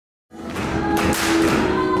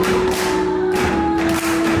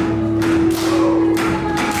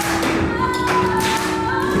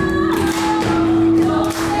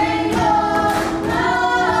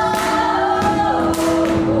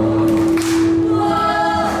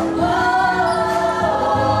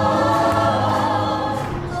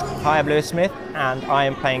am Lewis Smith, and I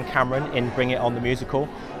am playing Cameron in Bring It On the musical,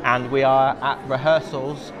 and we are at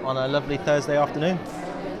rehearsals on a lovely Thursday afternoon.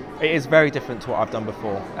 It is very different to what I've done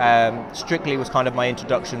before. Strictly was kind of my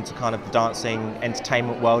introduction to kind of the dancing,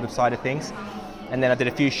 entertainment world of side of things, and then I did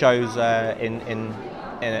a few shows in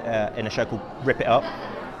a show called Rip It Up,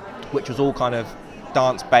 which was all kind of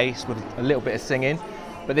dance-based with a little bit of singing.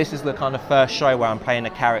 But this is the kind of first show where I'm playing a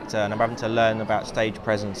character and I'm having to learn about stage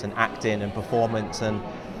presence and acting and performance and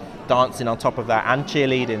dancing on top of that, and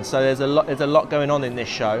cheerleading. So there's a lot going on in this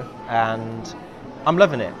show, and I'm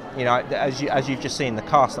loving it. You know, as you've just seen, the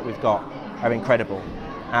cast that we've got are incredible,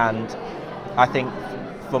 and I think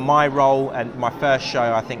for my role and my first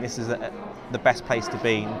show, I think this is the best place to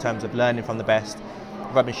be in terms of learning from the best,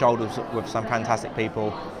 rubbing shoulders with some fantastic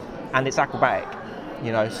people, and it's acrobatic.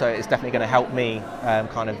 You know, so it's definitely going to help me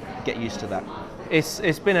kind of get used to that.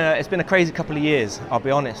 It's been a crazy couple of years, I'll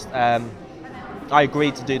be honest. I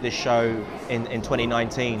agreed to do this show in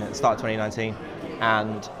 2019, at the start of 2019,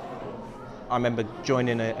 and I remember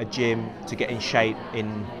joining a gym to get in shape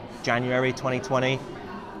in January 2020,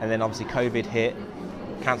 and then obviously COVID hit,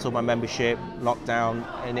 cancelled my membership, lockdown,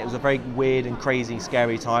 and it was a very weird and crazy,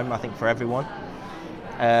 scary time, I think, for everyone.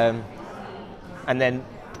 And then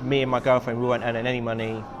me and my girlfriend, we weren't earning any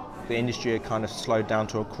money. The industry had kind of slowed down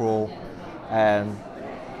to a crawl, and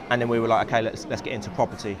then we were like, okay, let's get into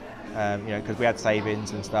property, you know, because we had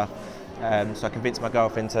savings and stuff. So I convinced my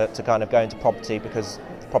girlfriend to kind of go into property because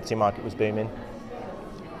the property market was booming.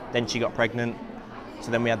 Then she got pregnant, so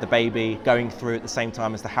then we had the baby going through at the same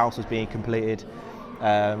time as the house was being completed,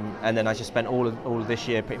 and then I just spent all of this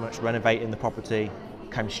year pretty much renovating the property.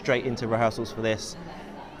 Came straight into rehearsals for this,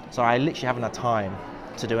 so I literally haven't had time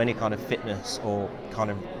to do any kind of fitness or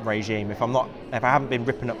kind of regime. If I haven't been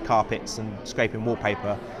ripping up carpets and scraping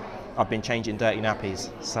wallpaper, I've been changing dirty nappies.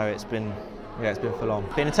 So it's been full on.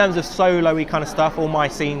 But in terms of solo-y kind of stuff, all my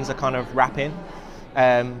scenes are kind of rapping,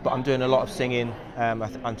 but I'm doing a lot of singing.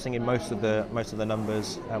 I'm singing most of the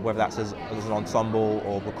numbers, whether that's as an ensemble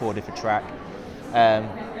or recorded for track.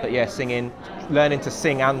 But yeah, singing, learning to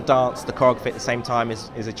sing and dance the choreography at the same time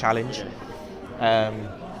is a challenge.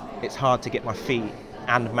 It's hard to get my feet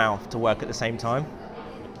and mouth to work at the same time,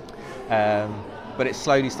 but it's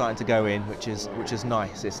slowly starting to go in, which is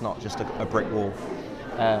nice. It's not just a brick wall,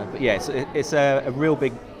 but yeah, it's a real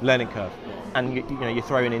big learning curve. And you know, you're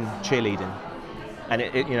throwing in cheerleading, and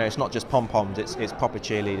you know, it's not just pom-poms, it's proper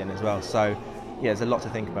cheerleading as well. So yeah, there's a lot to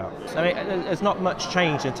think about. I mean, there's not much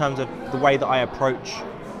change in terms of the way that I approach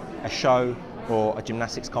a show or a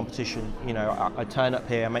gymnastics competition. You know, I turn up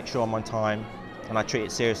here, I make sure I'm on time, and I treat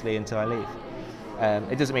it seriously until I leave.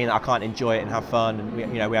 It doesn't mean that I can't enjoy it and have fun, and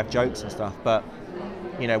we have jokes and stuff, but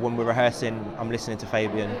you know, when we're rehearsing, I'm listening to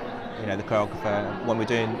Fabian, you know, the choreographer. When we're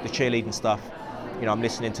doing the cheerleading stuff, you know, I'm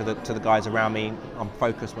listening to the guys around me. I'm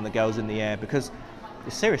focused when the girl's in the air, because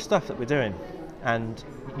it's serious stuff that we're doing, and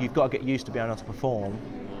you've got to get used to being able to perform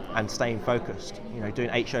and staying focused. You know,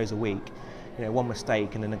 doing 8 shows a week, you know, one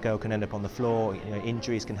mistake and then a girl can end up on the floor. You know,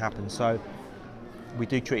 injuries can happen. So we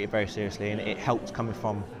do treat it very seriously, and it helps coming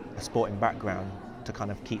from a sporting background to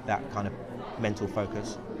kind of keep that kind of mental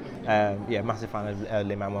focus. Yeah, massive fan of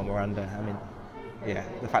Lin-Manuel Miranda. I mean, yeah,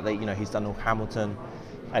 the fact that, you know, he's done all Hamilton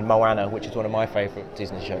and Moana, which is one of my favourite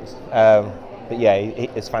Disney shows. But yeah,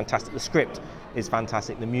 it's fantastic. The script is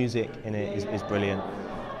fantastic. The music in it is brilliant,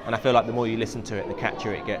 and I feel like the more you listen to it, the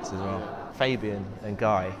catchier it gets as well. Fabian and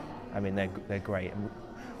Guy, I mean, they're great. And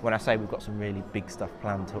when I say we've got some really big stuff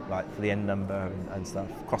planned, like for the end number and stuff,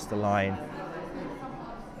 Cross the Line.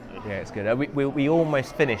 Yeah, it's good. We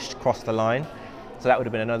almost finished Cross the Line, so that would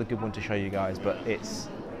have been another good one to show you guys, but it's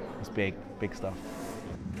big stuff.